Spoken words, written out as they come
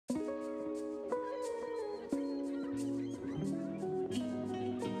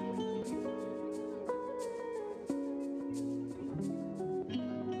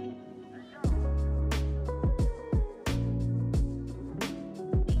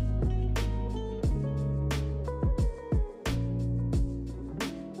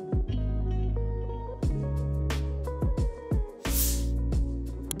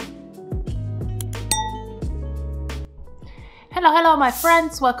Hello my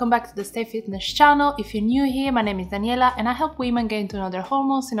friends, welcome back to the Stay Fitness channel. If you're new here, my name is Daniela and I help women gain to know their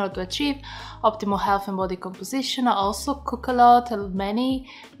hormones in order to achieve optimal health and body composition. I also cook a lot, many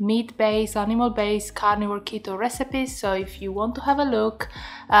meat-based, animal-based, carnivore, keto recipes, so if you want to have a look,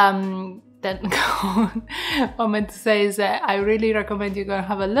 then what I meant to say is that I really recommend you go and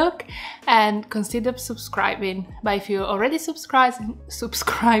have a look and consider subscribing. But if you're already subscribed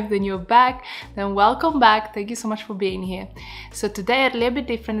and you're back, then welcome back. Thank you so much for being here. So today a little bit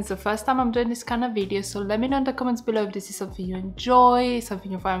different. It's the first time I'm doing this kind of video, so let me know in the comments below if this is something you enjoy,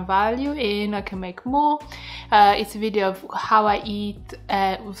 something you find value in, I can make more. It's a video of how I eat,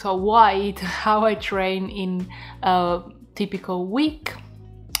 so what I eat, how I train in a typical week.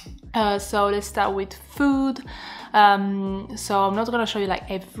 So let's start with food. So I'm not gonna show you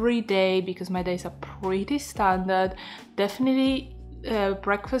like every day because my days are pretty standard. Definitely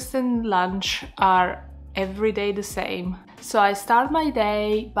breakfast and lunch are every day the same. So I start my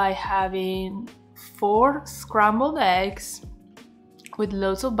day by having 4 scrambled eggs with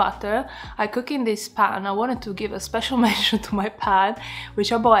loads of butter. I cook in this pan. I wanted to give a special mention to my pan,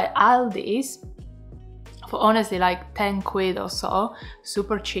 which I bought at Aldi's for honestly like 10 quid or so,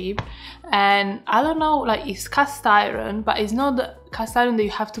 super cheap. And I don't know, like it's cast iron, but it's not the cast iron that you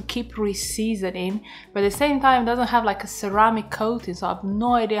have to keep re-seasoning, but at the same time it doesn't have like a ceramic coating, so I have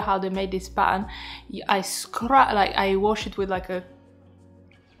no idea how they made this pan. I wash it with like a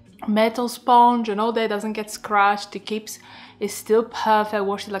metal sponge and all that, doesn't get scratched, it's still perfect. I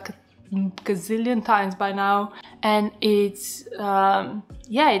washed it like a gazillion times by now, and it's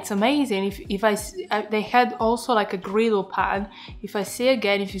yeah, it's amazing. They had also like a griddle pan. If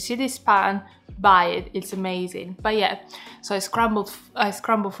you see this pan, buy it, it's amazing. But yeah, so I scrambled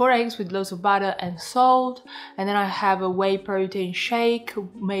 4 eggs with loads of butter and salt, and then I have a whey protein shake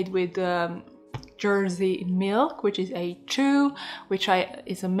made with Jersey milk, which is A2, which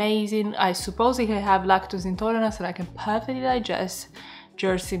is amazing. I supposedly have lactose intolerance and I can perfectly digest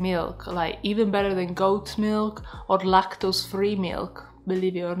Jersey milk, like even better than goat's milk or lactose-free milk,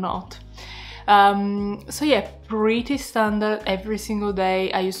 believe it or not. So yeah, pretty standard every single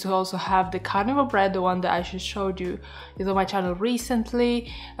day. I used to also have the carnivore bread, the one that I just showed you is on my channel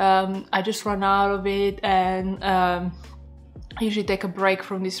recently. I just ran out of it, and I usually take a break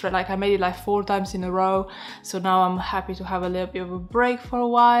from this, like I made it like 4 times in a row, so now I'm happy to have a little bit of a break for a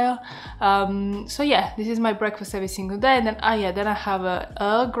while. So yeah, this is my breakfast every single day, and then I have a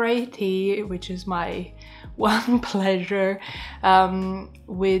Earl Grey tea, which is my one pleasure,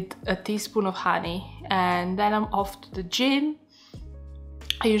 with a teaspoon of honey, and then I'm off to the gym.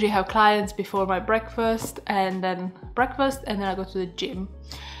 I usually have clients before my breakfast, and then I go to the gym.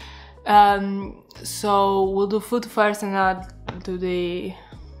 So we'll do food first and I'll do the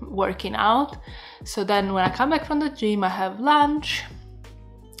working out. So then when I come back from the gym, I have lunch.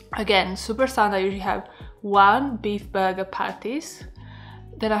 Again, super standard. I usually have 1 beef burger patties.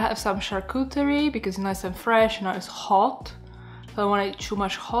 Then I have some charcuterie because it's nice and fresh and now it's hot. So I don't want to eat too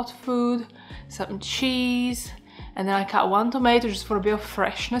much hot food. Some cheese, and then I cut 1 tomato just for a bit of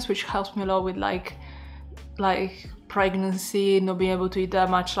freshness, which helps me a lot with like pregnancy, not being able to eat that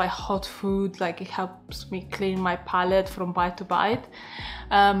much like hot food. Like it helps me clean my palate from bite to bite.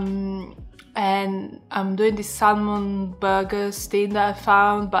 And I'm doing this salmon burgers thing that I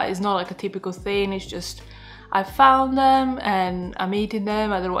found, but it's not like a typical thing, it's just I found them and I'm eating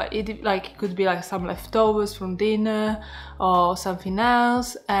them. Otherwise it could be like some leftovers from dinner or something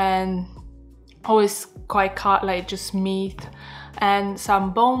else, and always quite like just meat and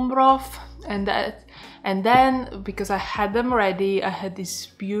some bone broth, and then because I had them ready, I had this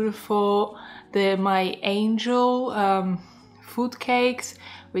beautiful my angel food cakes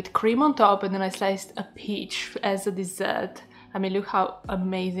with cream on top, and then I sliced a peach as a dessert. I mean, look how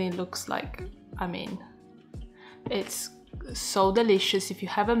amazing it looks like. I mean, it's so delicious. If you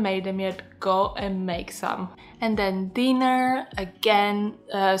haven't made them yet, go and make some. And then dinner again.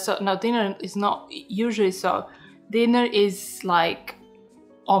 So now dinner is not usually so. Dinner is like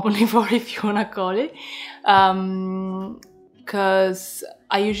omnivore, if you wanna call it, because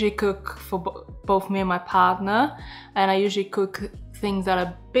I usually cook for both me and my partner, and I usually cook things that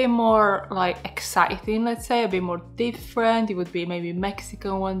are a bit more like exciting, let's say, a bit more different. It would be maybe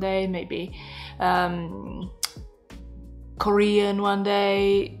Mexican one day, maybe Korean one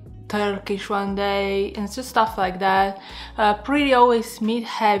day, Turkish one day, and it's just stuff like that. Pretty always meat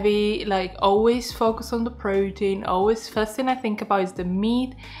heavy, like always focus on the protein. Always first thing I think about is the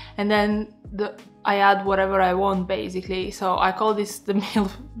meat, and then I add whatever I want basically. So I call this the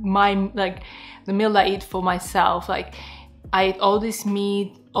meal, the meal I eat for myself. Like I eat all this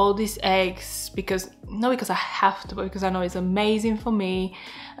meat all these eggs because, not because I have to, but because I know it's amazing for me.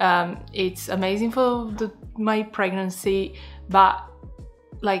 It's amazing for my pregnancy, but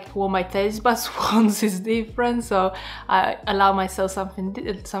like what my taste buds wants is different, so I allow myself something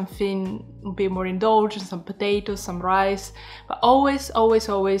a bit more indulgent, some potatoes, some rice, but always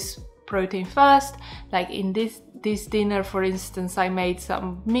protein first. Like in this dinner, for instance, I made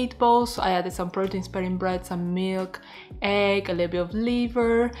some meatballs, I added some protein sparing bread, some milk, egg, a little bit of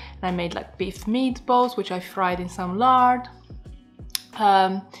liver, and I made like beef meatballs which I fried in some lard,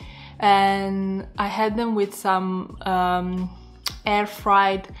 and I had them with some air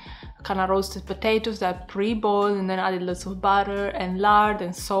fried kind of roasted potatoes that pre-boiled, and then added lots of butter and lard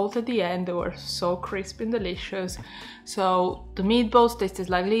and salt at the end. They were so crisp and delicious. So the meatballs tasted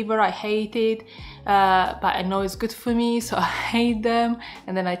like liver. I hate it, but I know it's good for me, so I hate them.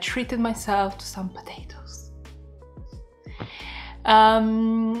 And then I treated myself to some potatoes.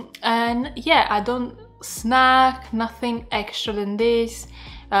 And yeah, I don't snack, nothing extra than this.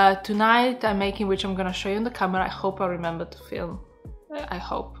 Tonight I'm making, which I'm gonna show you on the camera, I hope I remember to film. I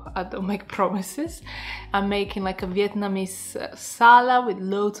hope I don't make promises. I'm making like a Vietnamese salad with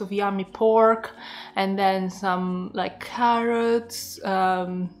loads of yummy pork, and then some like carrots,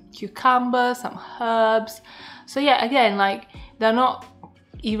 cucumbers, some herbs. So yeah, again, like they're not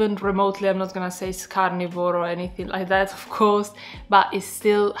even remotely, I'm not gonna say it's carnivore or anything like that, of course, but it's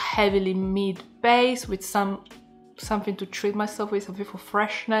still heavily meat based with something to treat myself with, something for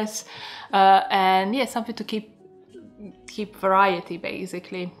freshness, and yeah, something to keep variety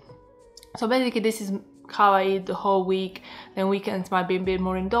basically. So basically this is how I eat the whole week. Then weekends might be a bit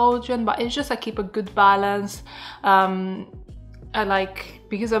more indulgent, but it's just I keep a good balance. I like,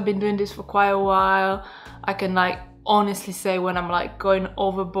 because I've been doing this for quite a while, I can like honestly say when I'm like going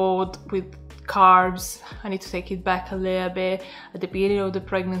overboard with carbs, I need to take it back a little bit. At the beginning of the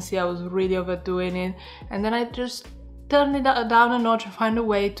pregnancy I was really overdoing it, and then I just turn it down a notch and find a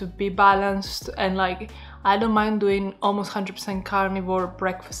way to be balanced. And like I don't mind doing almost 100% carnivore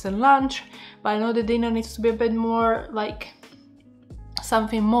breakfast and lunch, but I know the dinner needs to be a bit more like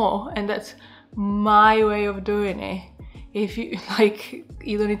something more, and that's my way of doing it. If you like,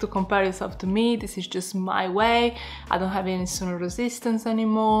 you don't need to compare yourself to me, this is just my way. I don't have any insulin resistance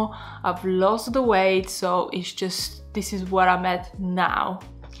anymore, I've lost the weight, so it's just, this is where I'm at now.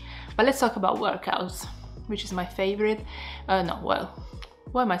 But let's talk about workouts, which is my favorite.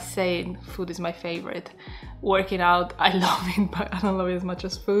 What am I saying? Food is my favorite. Working out, I love it, but I don't love it as much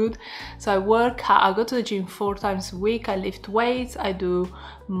as food. So I work out, I go to the gym 4 times a week, I lift weights. I do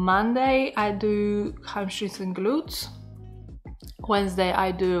Monday, I do hamstrings and glutes. Wednesday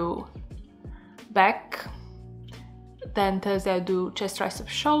I do back. Then Thursday I do chest,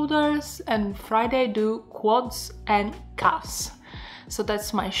 triceps, shoulders, and Friday I do quads and calves. So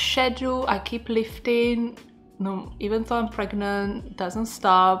that's my schedule. I keep lifting. No, even though I'm pregnant, it doesn't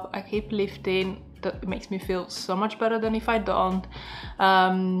stop. I keep lifting. That makes me feel so much better than if I don't.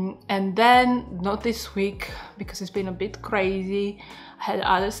 And then, not this week, because it's been a bit crazy. I had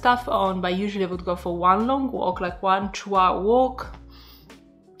other stuff on, but usually I would go for one long walk, like 1-2 hour walk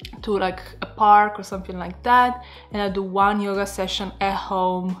to like a park or something like that. And I do one yoga session at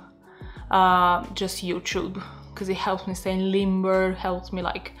home, just YouTube, because it helps me stay limber, helps me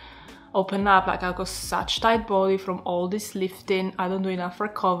like open up. Like I've got such tight body from all this lifting, I don't do enough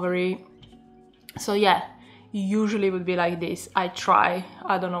recovery. So yeah, usually it would be like this. I try,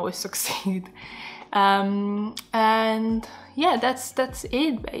 I don't always succeed. And yeah, that's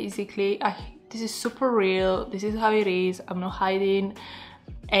it basically. This is super real, this is how it is. I'm not hiding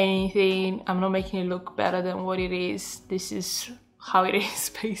anything, I'm not making it look better than what it is. This is how it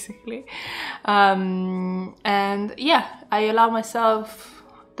is basically. And yeah, I allow myself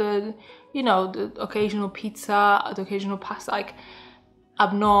the occasional pizza, the occasional pasta. Like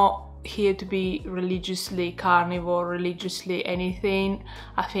I'm not here to be religiously carnivore, religiously anything.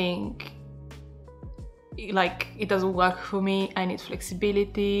 I think like it doesn't work for me. I need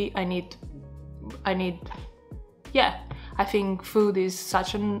flexibility. I need yeah, I think food is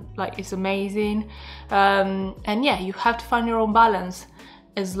such an it's amazing, and yeah, you have to find your own balance.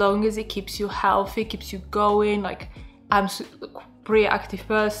 As long as it keeps you healthy, keeps you going. Like I'm pretty active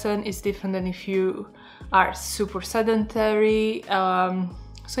person, it's different than if you are super sedentary.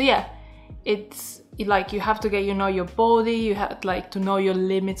 So yeah, it's like you have to get your body, you have to know your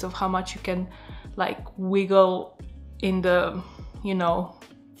limits of how much you can wiggle in the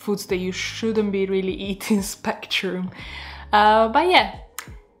foods that you shouldn't be really eating spectrum. But yeah,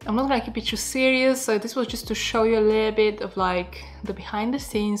 I'm not gonna keep it too serious, so this was just to show you a little bit of like the behind the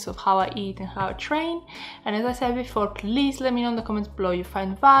scenes of how I eat and how I train. And as I said before, please let me know in the comments below you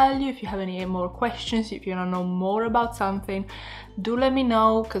find value. If you have any more questions, if you want to know more about something, do let me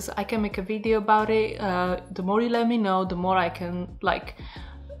know, because I can make a video about it. The more you let me know, the more I can like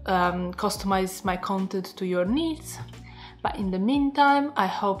customize my content to your needs. But in the meantime, I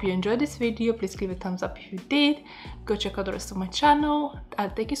hope you enjoyed this video. Please give it a thumbs up if you did. Go check out the rest of my channel.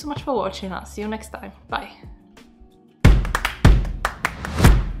 Thank you so much for watching. I'll see you next time. Bye.